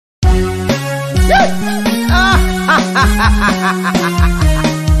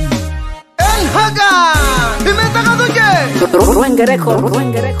Enhaga Pimetaka Duke Lwenge record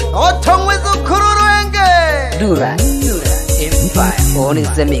Otongwezo Kuru Lwenge Dura Empire on is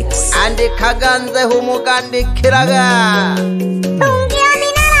the mix Andi Kaganze Humugandi Kiraga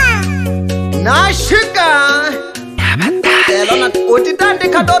Nashika Elona utitandi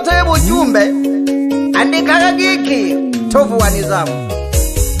kadoto yebu jumbe Andi Kagagiki Tovu wa nizamu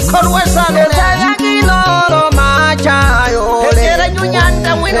Korwe sana Pekele loro machayo Pekele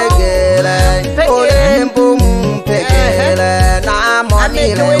nyunyanda mwino Pekele mbum Pekele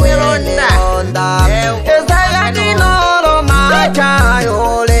namonile wironda Ezayagi loro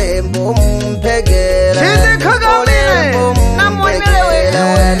machayo Lembum Pekele Shinde kagamile Namonile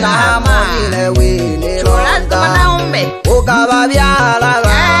Chulazuma naumbe Ugaba byala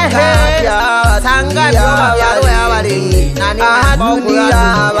Bakabya Tanga byala Yabalingi Ahatuya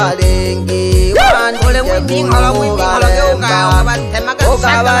Yabalingi Ule mwingingola geuka Wabatemaka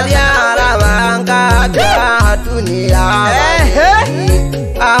Ugaba byala Bakabya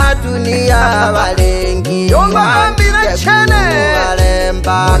Ahatuya Yabalingi Yonga ambile chene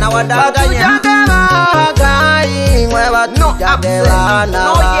Na wadaganya No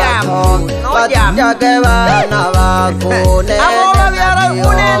absent, no jam, Amola vyara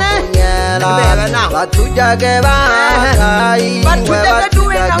unene Batujaga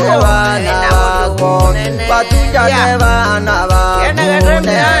duwe na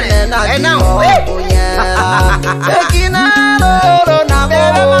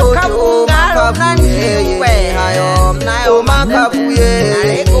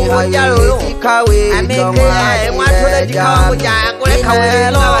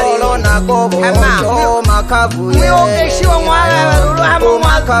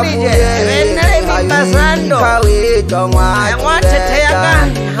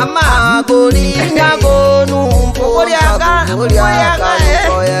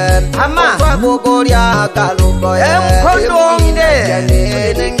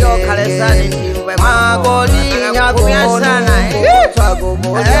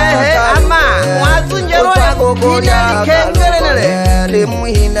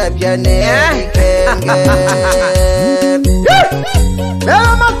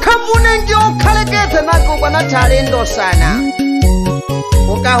Munenge ukalegete nakuba natalendo sana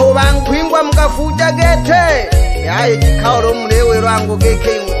Ukahuba nkwingwa mkafuja gete Yae chikaoro mlewe rangu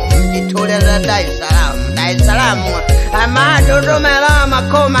geke Itolera Dar es Salaam Ama Dodoma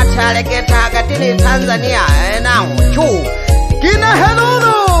makoma talegeta Gatini Tanzania Enao chu Kina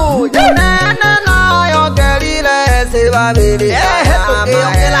helulu Jana na yokelile Siva bibi Tuki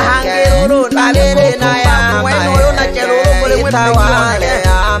yokela hangiruru Tabiri na ya Weno yona cheruru Kule mwitawale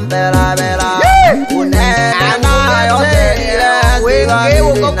Bela bela Unena na yokelile Wenge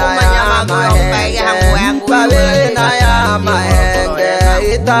ukokumanya mahenge Babili na ya mahenge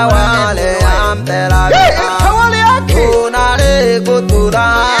Itawale Bela bela Itawale aki Unale kutura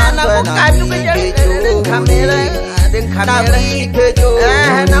Kwena mikichu Nabikechu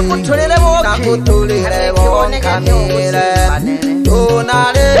Nakutulile woki Nakutulile wokamile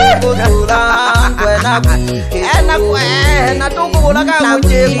Unale kutura Kwena mikichu Natukubula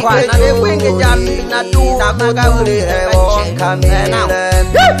kujekwa Nalewenge jambi Natukubulile wokamile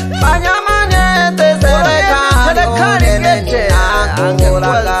Banyamane Teserekani Gete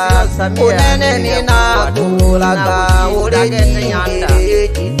Angulaga Unene nina Kulaga Ule jingi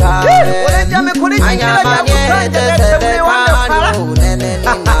Chitale Ule jame kuli jingila Anyamane Teserekani Unene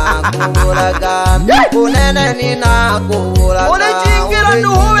nina Kulaga Unene nina Kulaga Ule jingila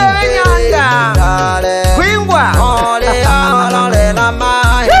Nuhuwe wenyanga Kwingwa Ole alole la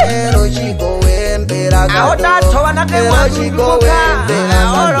mahero Shiko wembelaga Aota towa nake Shiko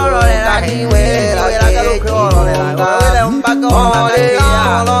wembelaga Olole la kiwela Kechi Ole mpaka Ole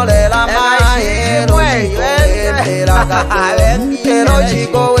alole la mahero Shiko wembelaga Pero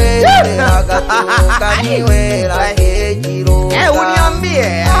Shiko wembelaga Kaniwela Kechi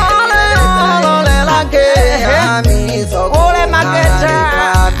uniambie Ole la ke Ole maketa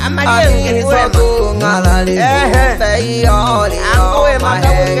Amajeni kungalali Fei ole Angoe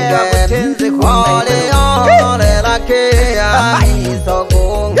makabuke Kutenzi kumbe Ole la ke Amiso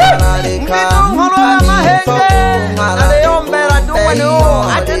kungalali Minongolo mahenge Aleombela duwanu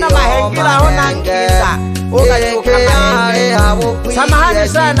Atena mahengila hona nkisa Samahani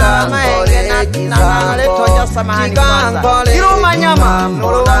sana mahenge Na letoja samahani kwanza Kiruma nyama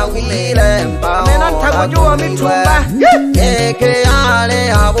Nula wile mpa Mena ntakujua mitumba Eke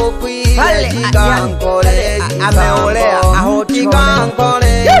ale abukwi Chikankole Ameolea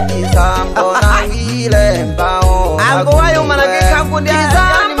Chikankole Chisambo na wile mpa Ango wayo manake kangu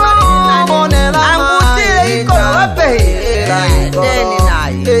Chisambo Monela mahenge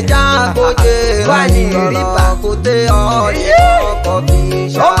riba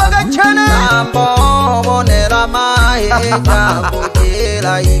ombaga chane bonera mahega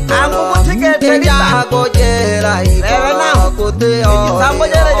kugera angukutigete riba igisambo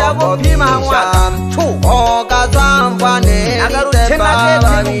jere yagupima mwaka okazambwane agarutena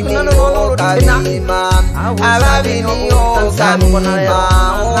gete kunanurutena ababini osamona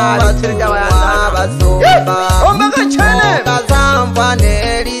ombaga chane okazambwane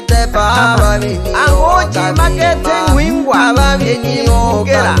litepa ababini angoji makete ngwingwa ababini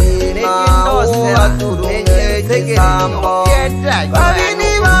okazambwa babini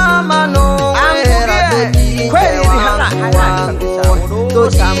bamano kweli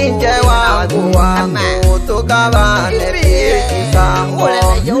tuchinje wangu wangu tukabane kisambo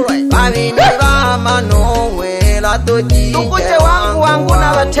babini bamano wela tuchinje wangu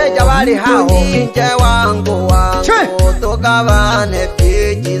na bateja bali hao tuchinje wangu wangu tukabane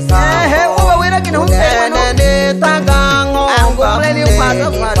kisambo uwe wela kina humpe nene tagango ngomleni upata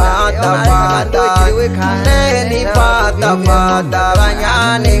neni pata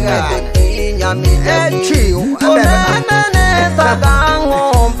banyane ngetinya miti onene tagango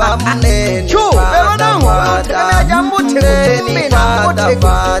mbamneni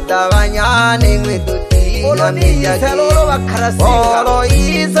pata banyane ngetinya miti olo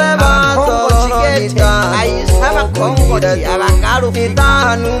ise basolo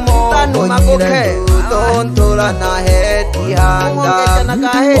nitanu mogire tontola na heti handa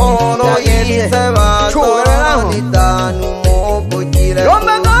olo ise basolo nitanu mogire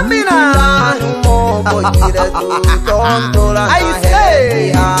tontola na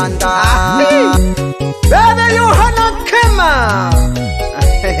heti handa Bebe Yohana Kema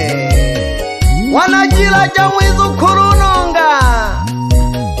wanajila jamwizu kurunonga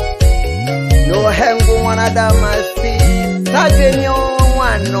yohengu wanadamasi tagenyo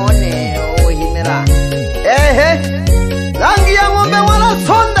wanone ohimera rangi ya ngombe wala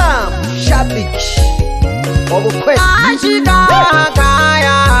sonda shabiki obukwe ashika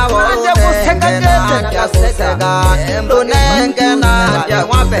kaya wanje kuseka jete nakaseka lunenge nanja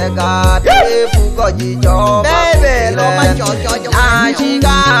mwapeka bifuko jijo bebe loma jojo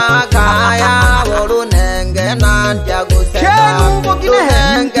ashika kaya lunenge nanja kuseka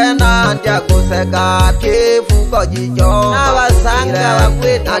lunenge nanja kuseka bifuko jijo nabasanga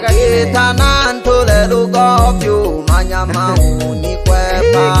bakweta kita nantule lugofyu manyama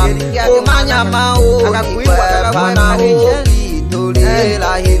unikwepa umanyama unikwepa na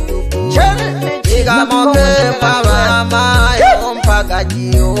ukitulela hituku Igamoke mama yompaka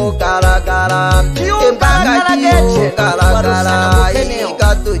jiu karakara impaka jiu karakara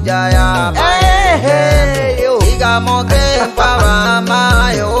ikatujaya Igamoke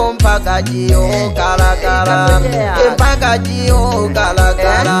mama yompaka jiu karakara impaka jiu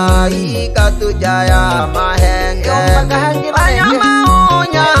karakara ikatujaya mahenge anyama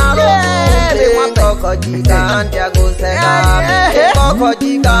onyalo Koko jiganja gusega Koko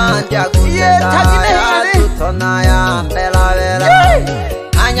jiganja gusega Tutonaya bela bela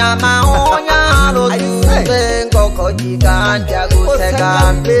Anyama onyalo juse Koko jiganja gusega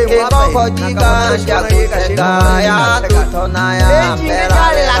Koko jiganja gusega Ya tutonaya bela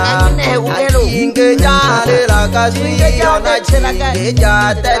bela Najinge jale laga suyo Najinge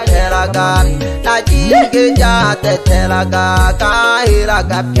jate telaga Najinge jate telaga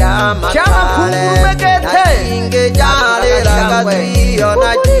Kahiraga pyama kale Najinge jale laga suyo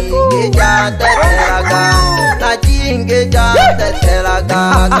Najinge jate telaga Najinge jate telaga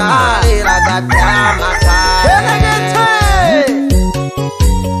Kahiraga pyama kale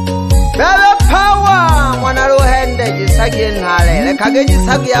Bebe power Mwana ruhende jisagi nhale Lekage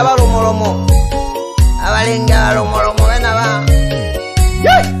jisagi abalomolomo Abalinga abalomolomo Wena ba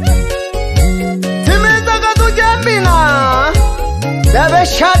Timiza katujambina Bebe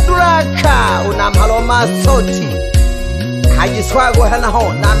Shadraka Unamaloma soti Hajiswago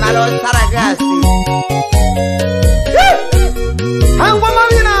hanaho Namalo saragasi Hangwa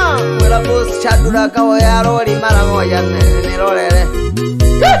mabina Mwela bus Shadraka Oyaroli mara moja Nilolele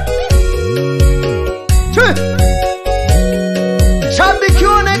Shabiki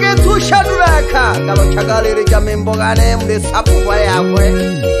onege tu Shadraka Kalo chagaliri jamimbogane Mde sapu kwa yakwe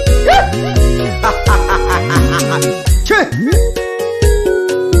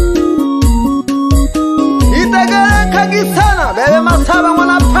Itegele kagisana Bebe masaba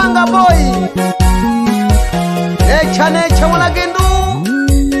mwana panga boy Necha mwana gendu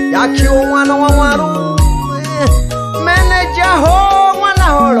Yakiwa mwana wa waru Meneja ho mwana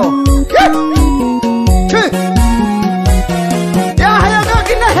holo Yahaya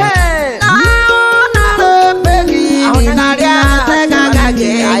kakine he Naona begi Naria tega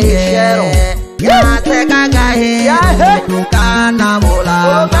gage Aishero Yate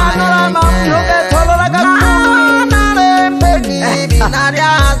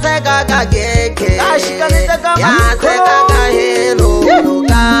Yaseka kageke Yaseka kahelo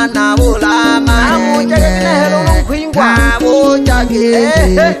Kana bulama Kabuja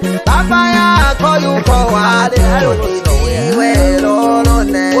geke Papa yako yuko wale Welo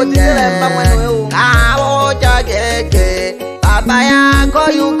lunenge Kabuja geke Papa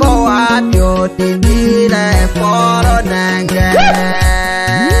yako yuko wapyo Tibile poro nenge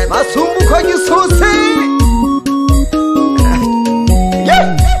Masumbu kwenye susi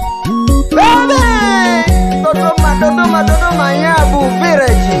Dodoma Nyabu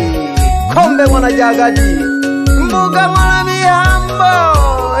Village Kombe mwana jagadi Mbuga mwana mihambo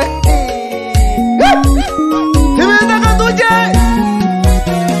Timenda katuje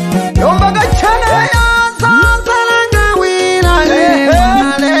Yomba kachane ya Sansalanga wina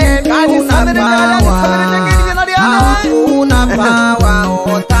Hakuna pawa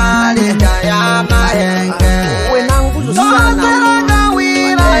Otali kaya mahenge Sansalanga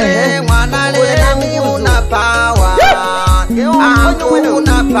wina Mwana pawa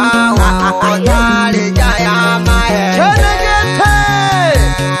Hakuna pawa Otali kaya mahenge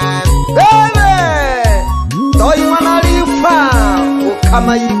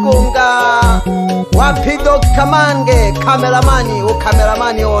Kama yigunga wapido kamange kameramani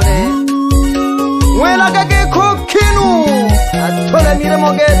ukameramani one mwela gage kokinu atole mire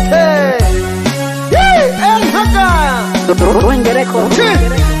mogete elhaga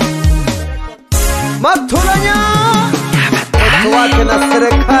matulanya watu wake na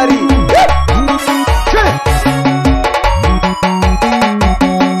serikali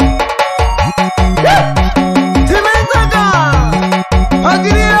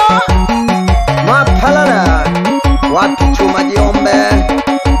Wapichuma diombe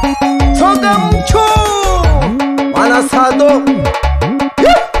Soga mchu Wanasado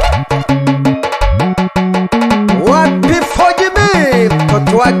Wapifojibi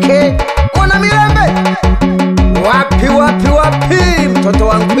Mtoto wake Kuna mirembe Wapi Mtoto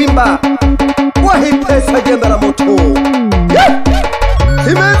wankwimba Wahi pesa jembe la moto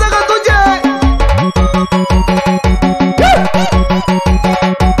Simeza katuje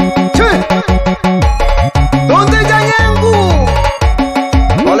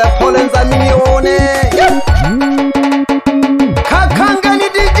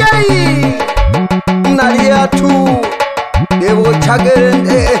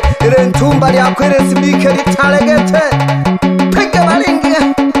Rentumba lya kwere speaker litalegete peke balingi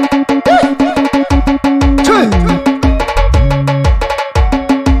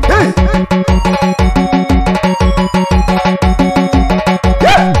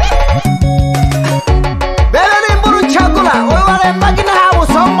Bele mburu chakula oyo wale magina hawo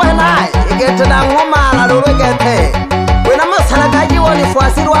somwe naye igete na ngoma la lwegete wena masala gaji woni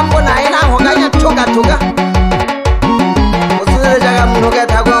fuasiri wambo naye na ngoganya tuga Jaga munuke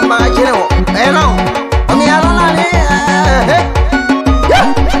tago mbaga chireo Eno Omi alona ni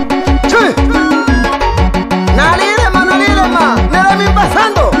Nalilema Nere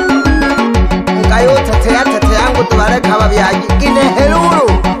mimbasando Nkayo tate yangu tubare kaba biyaji Ine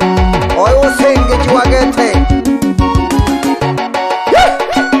heluru Oyo senge chiwagete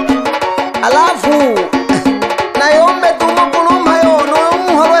Alafu Nayombe tumo kuluma yo Nuyo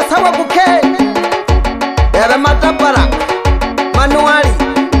muhoro sawa kuke Ebe matapara Manuali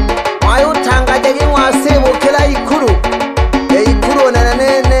Wayo tanga jagi wasibu kila ikuru Ikuru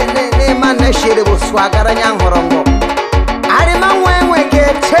ne maneshere buswagara nyangorongo Ari mangwengwe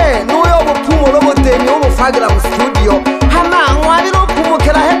gete Nuyo bupumu lobo temi Ubu fagira mu studio Hama ngwali lopumu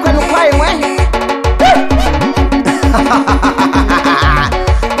kila hekwe nukwae mwe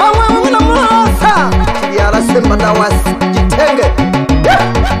Mangwengwe na muhosa Kiliara semba na wasi Jitenge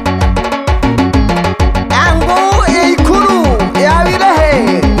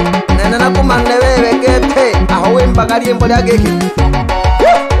Manewele gete aho wembagaliye mbole ageke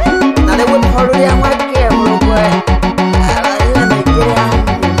nalewe mpolo lya mwake mulugwe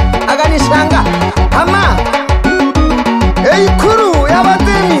aganishanga ama eikuru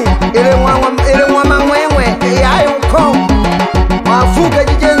yabadeni ile mwa mangwengwe yayuko mafuga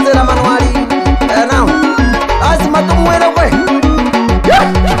jijenzera manuali nao lazima tumwelekwe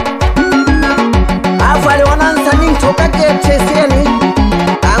afale wanansa nintoka gete sieni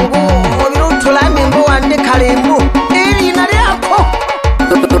Kalimbu ili naliako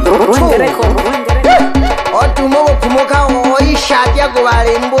Otumo kumuka oishatia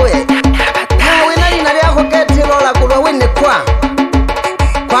kubalimbuwe Nawe nali naliako keti lola kulwa wene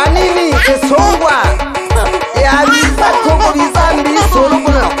Kwa nini isongwa Ya visa kuku vizambi solo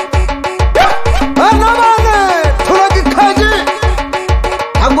kuna Anamane tulagikaji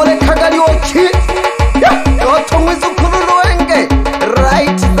Hangole kagali ochi Otumwizu kuru Lwenge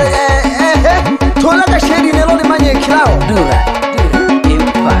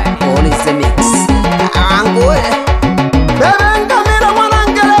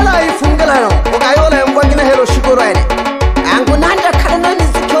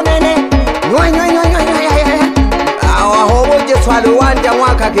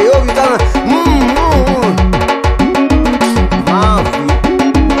yake yo vitana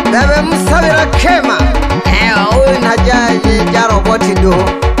bebe msabira kema huyu najaje ja roboti do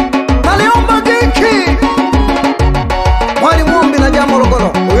naliomba giki mwali mumbi na ja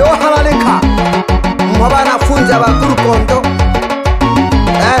morogoro uyo halalika mwabana funza bakuru kondo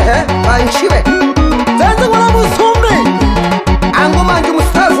banchibe zenze kuna musumbi angu manju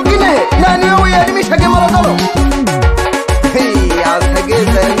mustafu gine nani yo yadimisha ge morogoro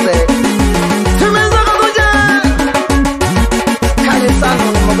asegeze tumeza kakuja kale sana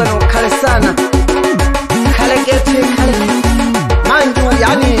mugano kale sana kale gete kale manju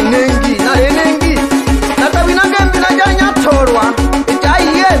yani nengi na nengi natabina gembi na janya torwa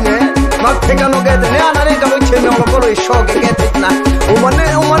ijayene mapigano gete ne analenga mucheme morogoro ishoge gete na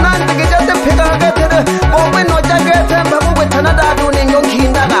umonande gete pigano gete bombe no jagete mbabwe tanada duni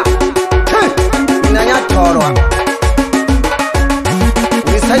nyokindaga inanya torwa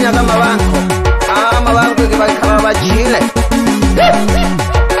sanya kama banko amabanko kibakaba bajile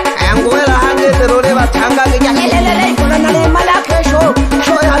angwela hange terore batanga gya lelele kona nale malake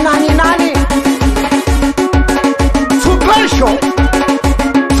sho ya nani super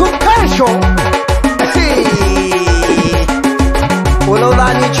show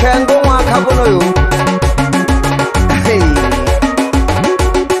ulolani chengo wakabono yo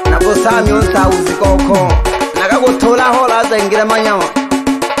nabosami onsa uzikoko nakagotola hola zengira manyama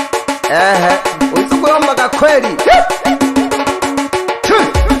usukuyomba kakweli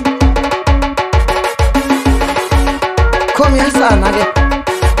komya sana ke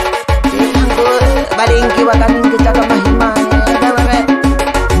ngo balingi bakaningi taka mahimane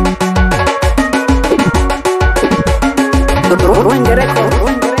Lwenge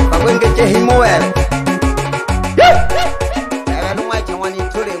Lwenge jehimoele numwache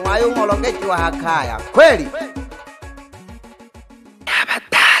wanitule mwayo mologeji wa hakaya kweli